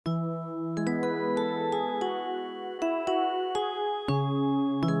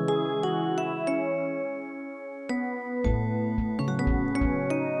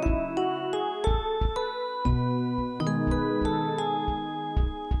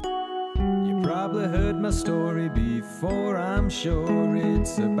Probably heard my story before, I'm sure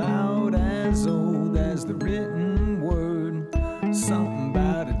it's about as old as the written word. Something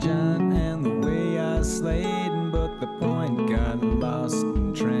about a giant and the way I slayed him, but the point got lost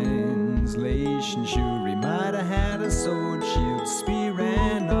in translation. Sure, he might have had a sword, shield, spear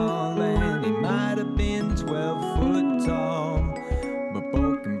and all, and he might have been 12 foot tall, but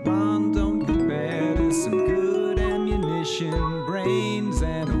broken bond don't compare to some good ammunition, brains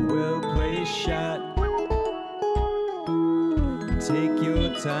and a well-placed shot. Take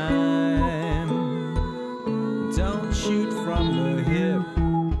your time, don't shoot from the hip.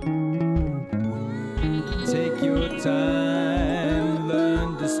 Take your time,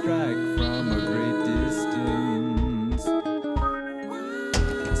 learn to strike